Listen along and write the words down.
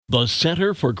The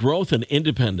Center for Growth and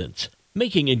Independence,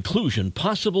 making inclusion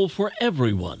possible for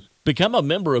everyone. Become a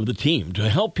member of the team to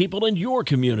help people in your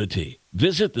community.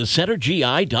 Visit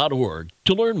thecentergi.org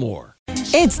to learn more.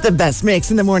 It's the best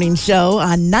mix in the morning show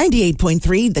on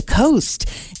 98.3 The Coast.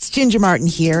 It's Ginger Martin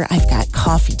here. I've got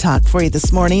coffee talk for you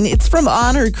this morning. It's from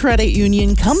Honor Credit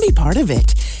Union. Come be part of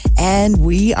it. And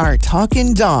we are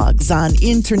talking dogs on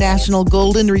International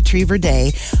Golden Retriever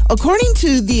Day. According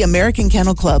to the American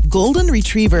Kennel Club, Golden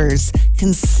Retrievers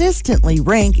consistently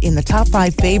rank in the top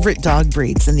 5 favorite dog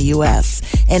breeds in the U.S.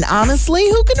 And honestly,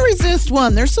 who can resist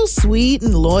one? They're so sweet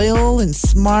and loyal and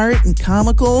smart and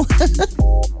comical.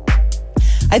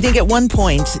 I think at one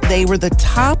point they were the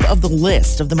top of the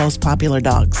list of the most popular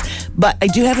dogs. But I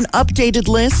do have an updated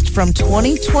list from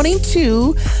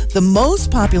 2022, the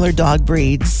most popular dog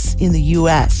breeds in the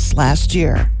U.S. last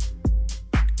year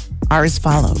are as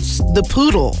follows. The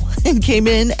Poodle came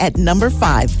in at number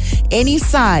 5, any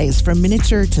size from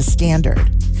miniature to standard.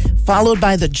 Followed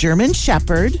by the German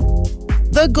Shepherd.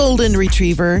 The Golden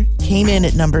Retriever came in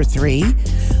at number 3.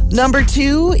 Number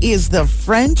 2 is the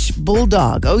French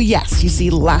Bulldog. Oh, yes, you see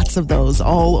lots of those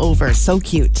all over. So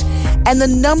cute. And the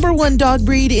number 1 dog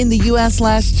breed in the U.S.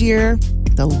 last year,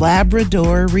 the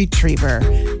Labrador Retriever.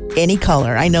 Any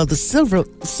color. I know the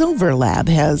Silver Lab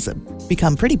has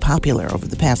become pretty popular over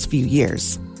the past few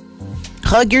years.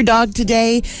 Hug your dog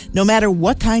today, no matter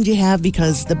what kind you have,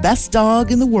 because the best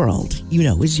dog in the world, you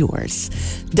know, is yours.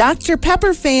 Dr.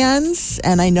 Pepper fans,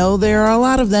 and I know there are a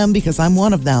lot of them because I'm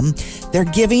one of them, they're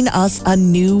giving us a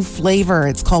new flavor.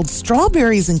 It's called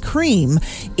Strawberries and Cream.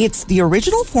 It's the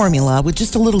original formula with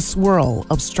just a little swirl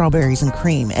of strawberries and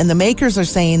cream. And the makers are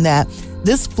saying that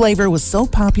this flavor was so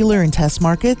popular in test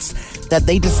markets that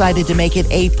they decided to make it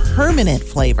a permanent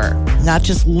flavor, not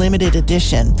just limited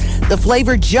edition. The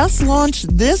flavor just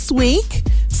launched this week,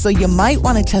 so you might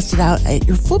want to test it out at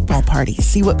your football party,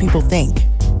 see what people think.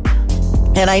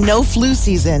 And I know flu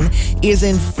season is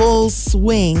in full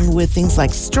swing with things like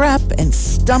strep and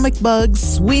stomach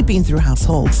bugs sweeping through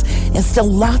households. And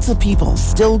still lots of people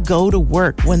still go to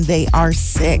work when they are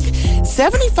sick.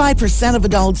 75% of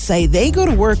adults say they go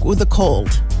to work with a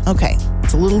cold. Okay,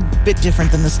 it's a little bit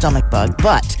different than the stomach bug,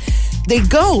 but they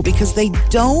go because they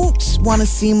don't want to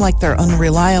seem like they're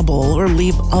unreliable or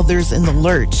leave others in the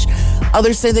lurch.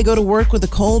 Others say they go to work with a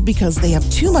cold because they have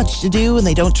too much to do and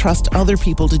they don't trust other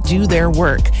people to do their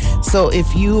work. So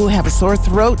if you have a sore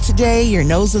throat today, your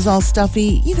nose is all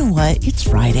stuffy, you know what? It's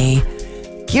Friday.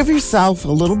 Give yourself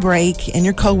a little break and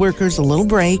your coworkers a little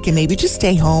break and maybe just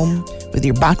stay home with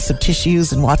your box of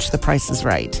tissues and watch The Price is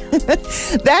Right.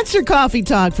 That's your coffee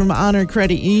talk from Honor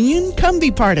Credit Union. Come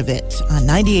be part of it on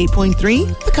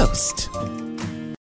 98.3 The Coast.